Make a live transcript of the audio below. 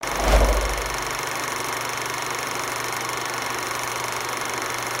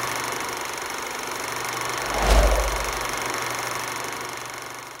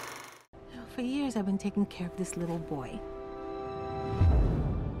years, I've been taking care of this little boy.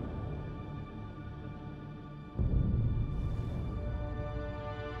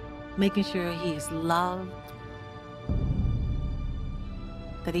 Making sure he is loved,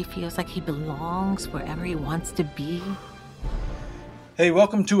 that he feels like he belongs wherever he wants to be. Hey,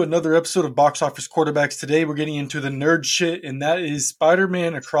 welcome to another episode of Box Office Quarterbacks. Today we're getting into the nerd shit, and that is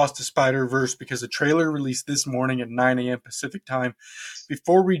Spider-Man Across the Spider-Verse, because the trailer released this morning at 9 a.m. Pacific time.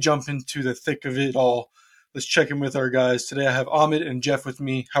 Before we jump into the thick of it all, let's check in with our guys. Today I have Amit and Jeff with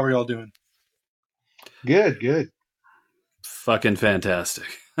me. How are y'all doing? Good. Fucking fantastic.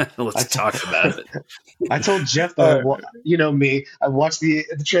 Let's talk about it. I told Jeff that, you know me, I watched the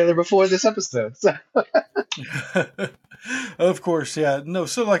trailer before this episode. So. Of course, yeah. No,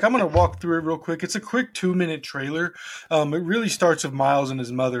 so I'm going to walk through it real quick. It's a quick 2-minute trailer. It really starts with Miles and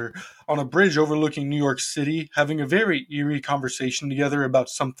his mother on a bridge overlooking New York City, having a very eerie conversation together about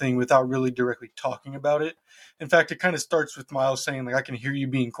something without really directly talking about it. In fact, it kind of starts with Miles saying, I can hear you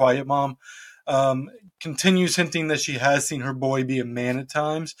being quiet, Mom. Continues hinting that she has seen her boy be a man at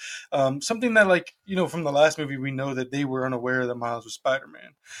times. Something that, from the last movie, we know that they were unaware that Miles was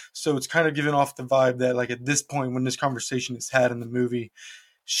Spider-Man. So it's kind of giving off the vibe that, at this point, when this conversation is had in the movie,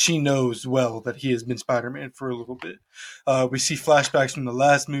 she knows well that he has been Spider-Man for a little bit. We see flashbacks from the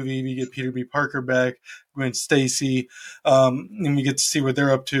last movie. We get Peter B. Parker back, Gwen Stacy, and we get to see what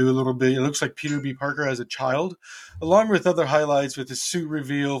they're up to a little bit. It looks like Peter B. Parker as a child, along with other highlights with his suit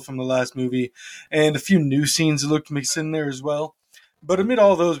reveal from the last movie, and a few new scenes that look mixed in there as well. But amid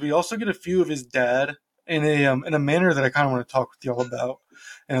all those, we also get a few of his dad in a manner that I kind of want to talk with y'all about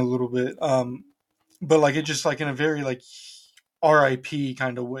in a little bit. But it just in a very RIP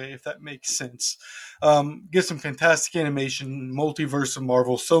kind of way, if that makes sense. Get some fantastic animation, multiverse of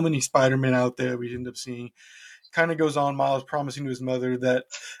Marvel, so many Spider-Man out there we end up seeing. Kind of goes on, Miles promising to his mother that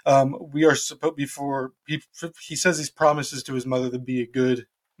we are supposed, before he says he promises to his mother to be a good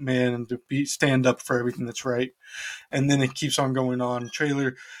man and to stand up for everything that's right. And then it keeps on going on.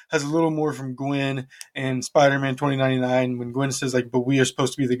 Trailer has a little more from Gwen and Spider-Man 2099 when Gwen says but we are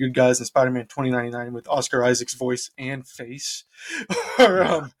supposed to be the good guys in Spider-Man 2099 with Oscar Isaac's voice and face.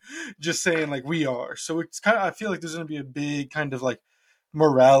 Or just saying we are. So it's kind of, I feel like there's going to be a big kind of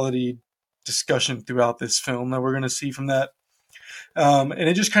morality discussion throughout this film that we're going to see from that. And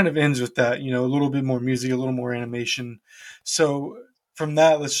it just kind of ends with that, a little bit more music, a little more animation. So from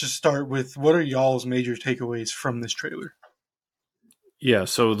that, let's just start with, what are y'all's major takeaways from this trailer? Yeah,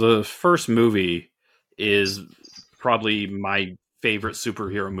 so the first movie is probably my favorite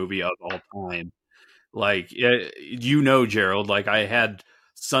superhero movie of all time. Gerald, I had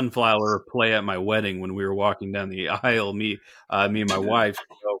Sunflower play at my wedding when we were walking down the aisle, me and my wife.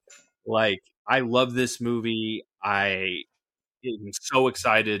 So, I love this movie. I am so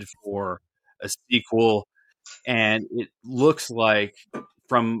excited for a sequel. And it looks like,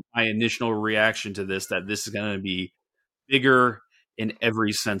 from my initial reaction to this, that this is going to be bigger in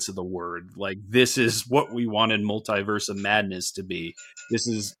every sense of the word. This is what we wanted Multiverse of Madness to be. This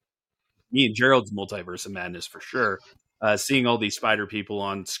is me and Gerald's Multiverse of Madness for sure. Seeing all these spider people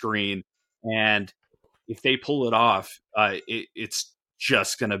on screen. And if they pull it off, it's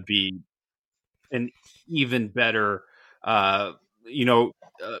just going to be an even better, it's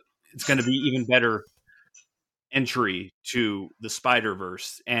going to be even better entry to the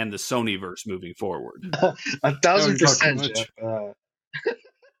Spider-Verse and the Sonyverse moving forward. 1,000%, Jeff.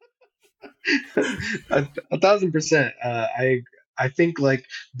 1,000%. I think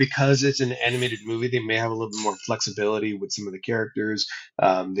because it's an animated movie, they may have a little bit more flexibility with some of the characters.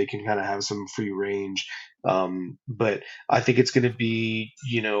 They can kind of have some free range. But I think it's going to be,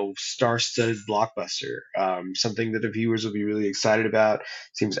 star-studded blockbuster. Something that the viewers will be really excited about.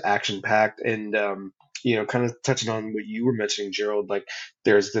 Seems action-packed and kind of touching on what you were mentioning, Gerald,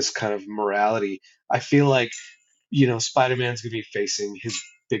 there's this kind of morality. I feel Spider-Man's going to be facing his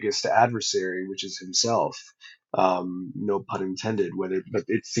biggest adversary, which is himself. No pun intended, but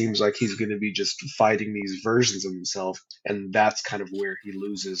it seems like he's going to be just fighting these versions of himself, and that's kind of where he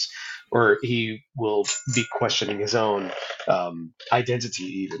loses, or he will be questioning his own identity,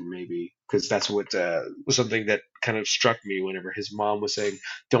 even maybe, because that's what was something that kind of struck me whenever his mom was saying,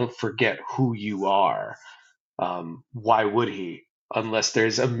 "Don't forget who you are." Why would he? Unless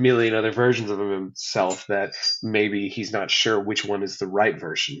there's a million other versions of himself that maybe he's not sure which one is the right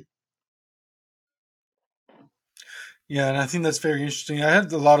version. Yeah, and I think that's very interesting. I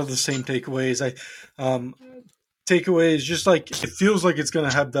had a lot of the same takeaways. Takeaways just it feels like it's going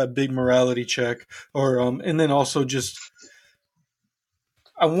to have that big morality check, or and then also just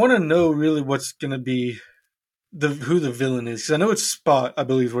I want to know really what's going to be the who the villain is, because I know it's Spot, I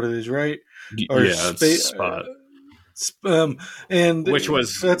believe what it is, right? Or Yeah, it's Spot. And Which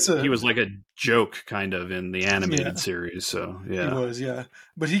was that's he was like a joke kind of in the animated series. So he yeah, was, yeah.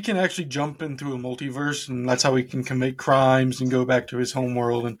 But he can actually jump into a multiverse, and that's how he can commit crimes and go back to his home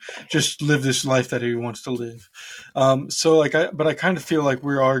world and just live this life that he wants to live. So like, I kind of feel like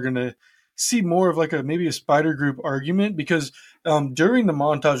we are gonna see more of like maybe a Spider Group argument, because during the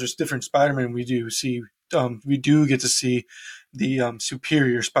montage of different Spider-Man, we do get to see the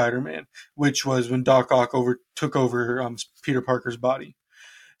superior Spider-Man, which was when Doc Ock took over Peter Parker's body.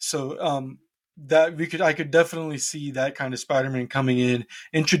 So that I could definitely see that kind of Spider-Man coming in,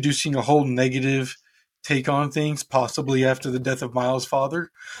 introducing a whole negative take on things, possibly after the death of Miles'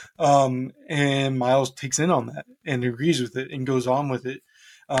 father, and Miles takes in on that and agrees with it and goes on with it.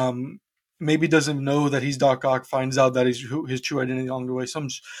 Maybe doesn't know that he's Doc Ock, finds out that he's his true identity along the way,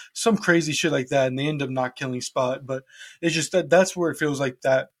 some crazy shit like that, and they end up not killing Spot. But it's just that's where it feels like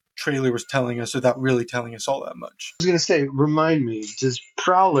that trailer was telling us without really telling us all that much. I was gonna say, remind me, does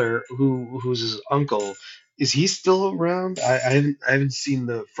Prowler, who's his uncle, is he still around? I haven't seen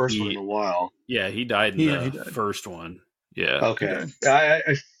the first one in a while. Yeah, he died in He the died. first one. Yeah. Okay.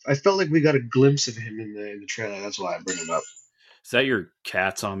 I felt like we got a glimpse of him in the trailer. That's why I bring him up. Is that your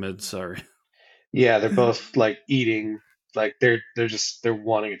cats, Ahmed? Sorry. Yeah, they're both like eating, like they're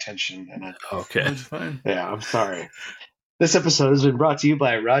wanting attention, and Okay. That's fine. yeah, I'm sorry. This episode has been brought to you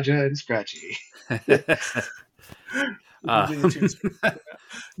by Raja and Scratchy. I'm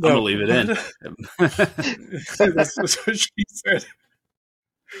gonna leave it in. That's what she said.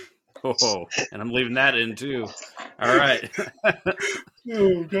 Oh, and I'm leaving that in too. All right.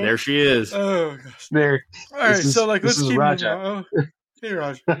 Oh, God. There she is. Oh gosh. There. All right, so like let's keep Raja. Hey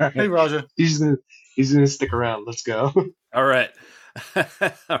Raja. Hey Raja. He's gonna stick around. Let's go. All right.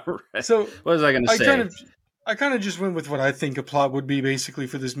 All right. So what was I going to say? I kind of just went with what I think a plot would be basically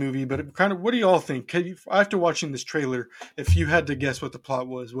for this movie, but what do y'all think? After watching this trailer, if you had to guess what the plot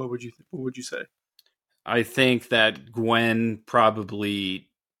was, what would you say? I think that Gwen probably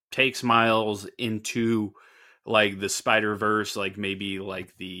takes Miles into like the Spider-Verse, like maybe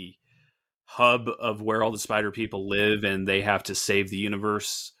like the hub of where all the spider people live, and they have to save the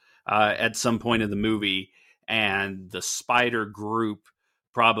universe at some point in the movie, and the spider group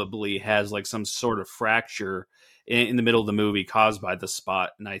probably has like some sort of fracture in the middle of the movie caused by the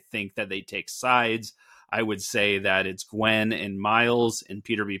Spot, and I think that they take sides. I would say that it's Gwen and Miles and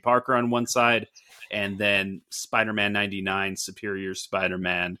Peter B. Parker on one side, and then Spider-Man 99, Superior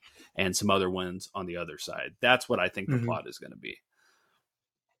Spider-Man, and some other ones on the other side. That's what I think the plot is going to be.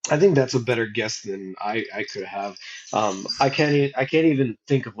 I think that's a better guess than I could have. I can't even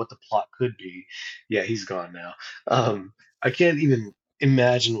think of what the plot could be. Yeah, he's gone now. I can't even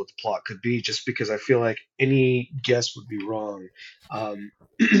imagine what the plot could be, just because I feel like any guess would be wrong.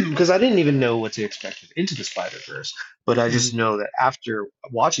 Because I didn't even know what to expect with Into the Spider-Verse, but I just know that after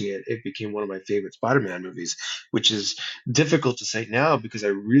watching it, it became one of my favorite Spider-Man movies, which is difficult to say now because I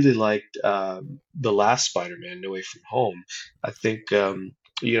really liked the last Spider-Man, No Way From Home. I think there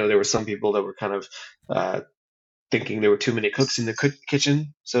were some people that were kind of thinking there were too many cooks in the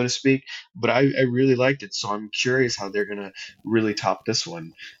kitchen, so to speak. But I really liked it, so I'm curious how they're gonna really top this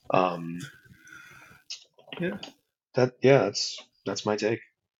one. That's my take.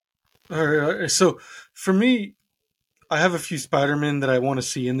 All right. So for me, I have a few Spider-Men that I want to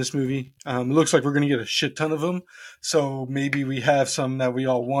see in this movie. It looks like we're going to get a shit ton of them. So maybe we have some that we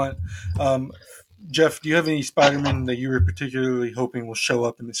all want. Jeff, do you have any Spider-Man that you were particularly hoping will show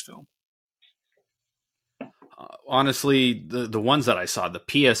up in this film? Honestly, the ones that I saw, the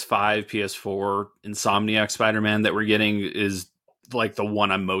PS5, PS4, Insomniac Spider-Man that we're getting is like the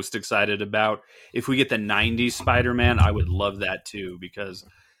one I'm most excited about. If we get the 90s Spider-Man, I would love that too, because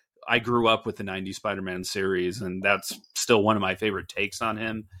I grew up with the 90s Spider-Man series, and that's still one of my favorite takes on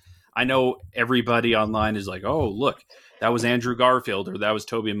him. I know everybody online is like, oh, look, that was Andrew Garfield or that was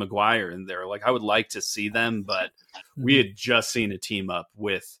Tobey Maguire, and they're like, I would like to see them, but we had just seen a team up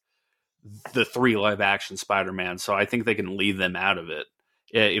with the 3 live-action Spider-Man, so I think they can leave them out of it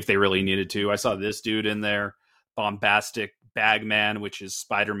if they really needed to. I saw this dude in there, Bombastic Bagman, which is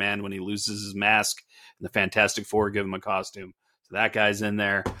Spider-Man when he loses his mask, and the Fantastic Four give him a costume. So that guy's in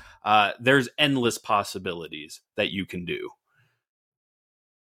there. There's endless possibilities that you can do.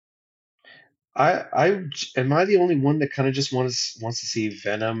 Am I the only one that kind of just wants to see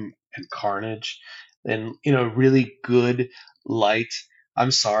Venom and Carnage and really good light?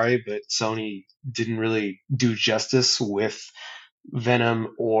 I'm sorry, but Sony didn't really do justice with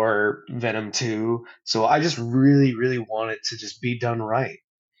Venom or Venom 2. So I just really, really want it to just be done right.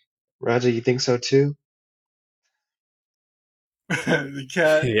 Raja, you think so too? The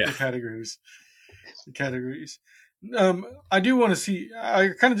Yeah. categories. The categories. I do want to see. I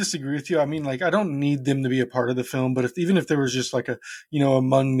kind of disagree with you. I mean, like, I don't need them to be a part of the film, but even if there was just like a,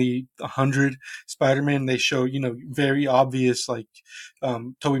 among the 100 Spider-Man, they show, very obvious, like,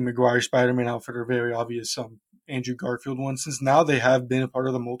 Tobey Maguire Spider-Man outfit, or very obvious, Andrew Garfield one. Since now they have been a part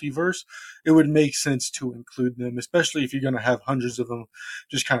of the multiverse, it would make sense to include them, especially if you're going to have hundreds of them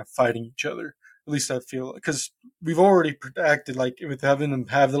just kind of fighting each other. At least I feel, because we've already acted like with having them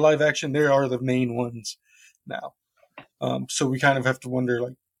have the live action, they are the main ones now. So we kind of have to wonder,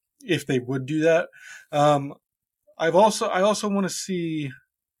 like, if they would do that. I also want to see.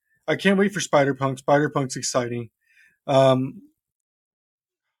 I can't wait for Spider-Punk. Spider-Punk's exciting.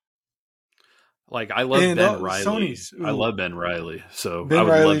 Like, I love Ben Reilly. I love Ben Reilly, so Ben I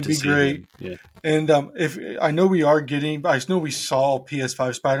would Reilly love to be see great. him. Yeah. And if I know we saw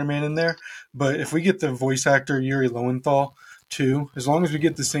PS5 Spider-Man in there, but if we get the voice actor Yuri Lowenthal too, as long as we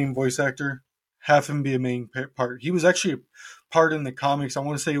get the same voice actor, have him be a main part. He was actually a part in the comics. I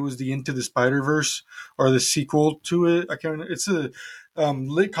want to say it was the Into the Spider-Verse, or the sequel to it. I can't remember. It's a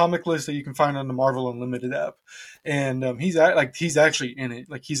lit comic list that you can find on the Marvel Unlimited app, and he's actually in it.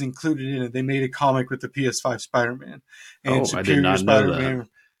 Like, he's included in it. They made a comic with the PS5 Spider-Man, and I did not know that.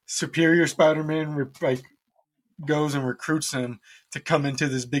 Superior Spider-Man like goes and recruits him to come into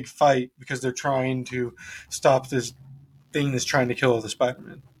this big fight because they're trying to stop this thing that's trying to kill the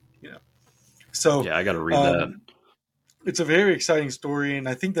Spider-Man. So yeah, I got to read that. It's a very exciting story, and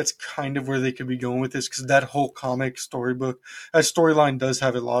I think that's kind of where they could be going with this, because that whole comic storybook, that storyline does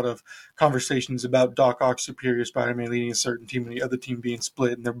have a lot of conversations about Doc Ock, Superior Spider-Man leading a certain team and the other team being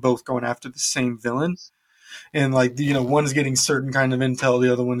split, and they're both going after the same villain. And, like, one's getting certain kind of intel,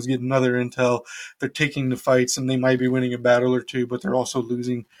 the other one's getting other intel. They're taking the fights, and they might be winning a battle or two, but they're also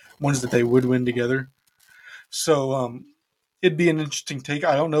losing ones that they would win together. So, it'd be an interesting take.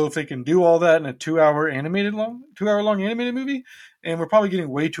 I don't know if they can do all that in a 2-hour long animated movie, and we're probably getting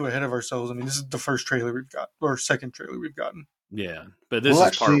way too ahead of ourselves. I mean, this is the first trailer we've got, or second trailer we've gotten. Yeah, but this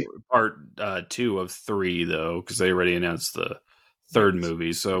is part 2 of 3, though, because they already announced the third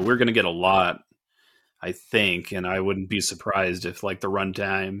movie, so we're going to get a lot, I think, and I wouldn't be surprised if, like, the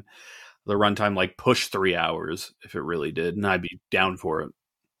runtime like pushed 3 hours if it really did, and I'd be down for it.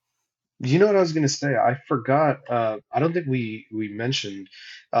 You know what I was going to say? I forgot. I don't think we mentioned.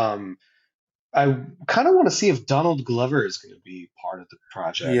 I kind of want to see if Donald Glover is going to be part of the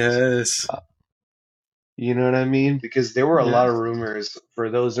project. Yes. You know what I mean? Because there were a lot of rumors, for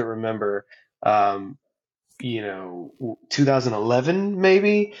those that remember, 2011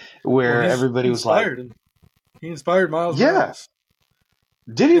 maybe, where everybody was like, he inspired Miles Morales.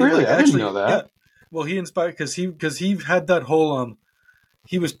 Did he really? I didn't know that. Yeah. Well, he inspired because he had that whole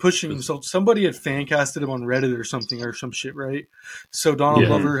he was pushing himself. Somebody had fan casted him on Reddit or something, or some shit, right? So Donald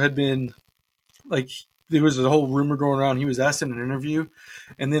Glover had been, like, there was a whole rumor going around. He was asked in an interview,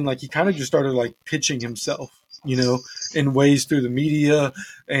 and then, like, he kind of just started, like, pitching himself, in ways through the media,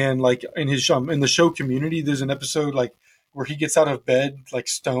 and, like, in his in the show Community, there's an episode, like, where he gets out of bed, like,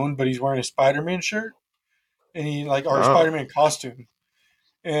 stoned, but he's wearing a Spider-Man shirt, and or a Spider-Man costume,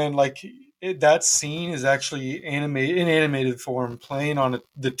 and, like, that scene is actually animated form, playing on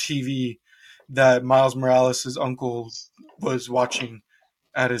the TV that Miles Morales' uncle was watching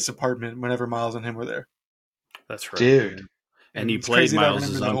at his apartment whenever Miles and him were there. That's right, dude. And he played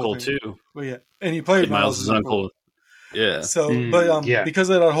Miles' uncle too. Well, yeah, and he played Miles' uncle. Yeah. So, because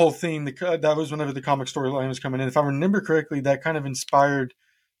of that whole theme, that was whenever the comic storyline was coming in. If I remember correctly, that kind of inspired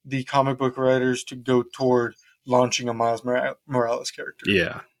the comic book writers to go toward launching a Miles Morales character.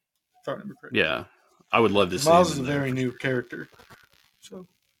 Yeah. If I remember correctly. Yeah, I would love to see Miles is a very new character. So,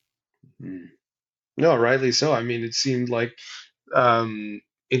 no, rightly so. I mean, it seemed like Into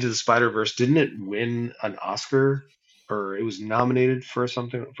the Spider-Verse, didn't it win an Oscar, or it was nominated for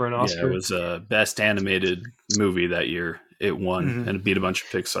an Oscar? Yeah, it was best animated movie that year. It won and it beat a bunch of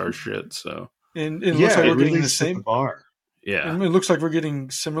Pixar shit. So, and it looks like we're getting the same bar. Yeah, and it looks like we're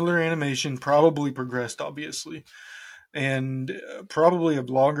getting similar animation, probably progressed, obviously. And probably a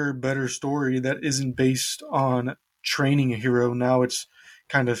longer, better story that isn't based on training a hero. Now it's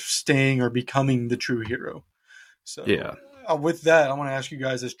kind of staying or becoming the true hero. So, with that, I want to ask you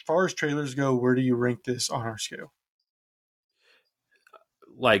guys, as far as trailers go, where do you rank this on our scale?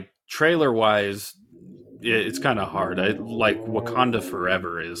 Like, trailer-wise, it's kind of hard. Like, Wakanda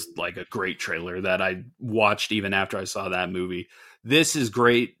Forever is, like, a great trailer that I watched even after I saw that movie. This is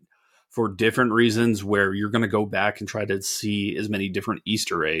great for different reasons, where you're going to go back and try to see as many different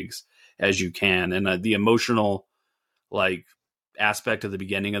Easter eggs as you can. And the emotional, like, aspect of the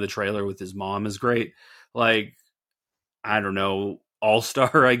beginning of the trailer with his mom is great. Like, I don't know,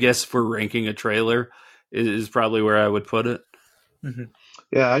 all-star, I guess, for ranking a trailer is probably where I would put it. Mm-hmm.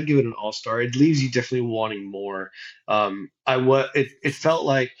 Yeah, I'd give it an all-star. It leaves you definitely wanting more. It felt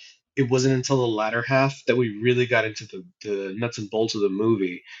like it wasn't until the latter half that we really got into the nuts and bolts of the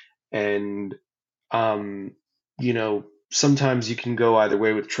movie. And um, sometimes you can go either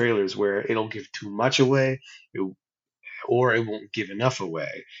way with trailers where it'll give too much away, it, or it won't give enough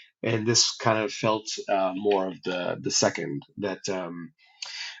away. And this kind of felt more of the second that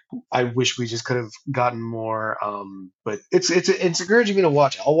I wish we just could have gotten more. But it's encouraging me to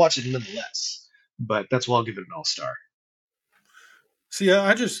watch it. I'll watch it nonetheless. But that's why I'll give it an all-star. So yeah,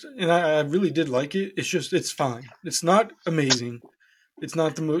 I really did like it. It's just it's fine. It's not amazing. It's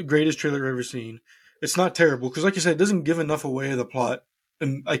not the greatest trailer I've ever seen. It's not terrible because, like you said, it doesn't give enough away of the plot,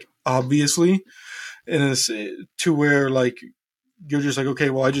 and like obviously, and it's to where like you're just like, okay,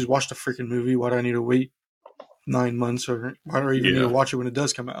 well, I just watched a freaking movie. Why do I need to wait 9 months, or why do I even need to watch it when it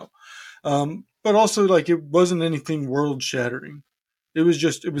does come out? But also, like, it wasn't anything world shattering. It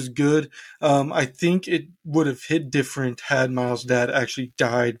was good. I think it would have hit different had Miles' dad actually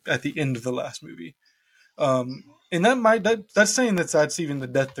died at the end of the last movie. And that's saying that's even the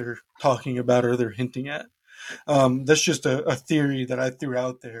death they're talking about or they're hinting at. That's just a theory that I threw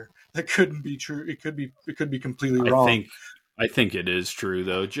out there that couldn't be true. It could be completely wrong. I think it is true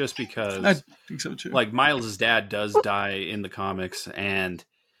though, just because I think so too. Like Miles' dad does die in the comics, and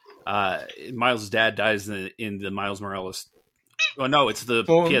Miles' dad dies in the Miles Morales. Oh no, it's the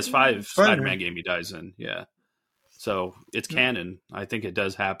PS5 Spider-Man game he dies in. Yeah, so it's canon. I think it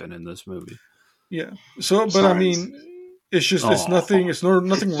does happen in this movie. Yeah. So, but I mean, it's just it's nothing. It's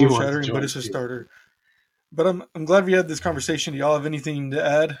nothing world shattering, but it's a starter. But I'm glad we had this conversation. Do y'all have anything to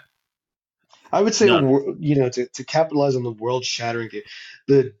add? I would say, to capitalize on the world shattering,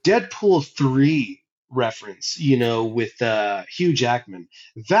 the Deadpool 3 reference, with Hugh Jackman,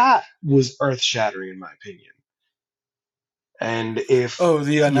 that was earth shattering in my opinion. And if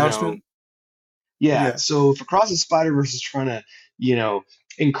the announcement, yeah. So if Across the Spider-Verse is trying to,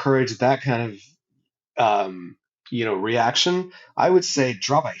 encourage that kind of reaction, I would say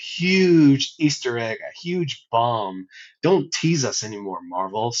drop a huge Easter egg, a huge bomb. Don't tease us anymore,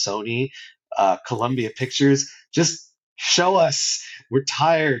 Marvel, Sony, Columbia Pictures. Just show us. We're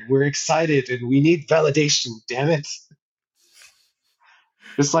tired, we're excited, and we need validation, damn it.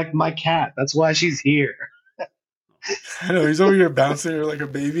 Just like my cat. That's why she's here. I know, he's over here bouncing her like a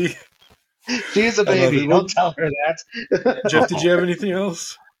baby. She's a baby. Don't tell her that. Jeff, did you have anything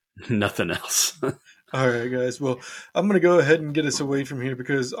else? Nothing else. All right, guys. Well, I'm going to go ahead and get us away from here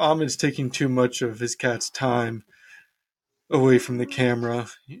because Ahmed's taking too much of his cat's time away from the camera.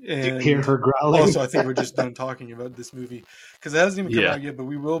 And you hear her growling. Also, I think we're just done talking about this movie because it hasn't even come out yet, but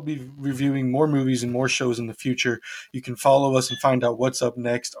we will be reviewing more movies and more shows in the future. You can follow us and find out what's up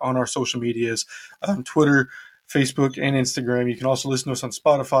next on our social medias, Twitter, Facebook, and Instagram. You can also listen to us on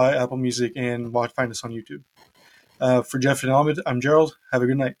Spotify, Apple Music, and find us on YouTube. For Jeff and Ahmed, I'm Gerald. Have a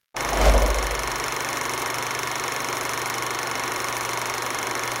good night.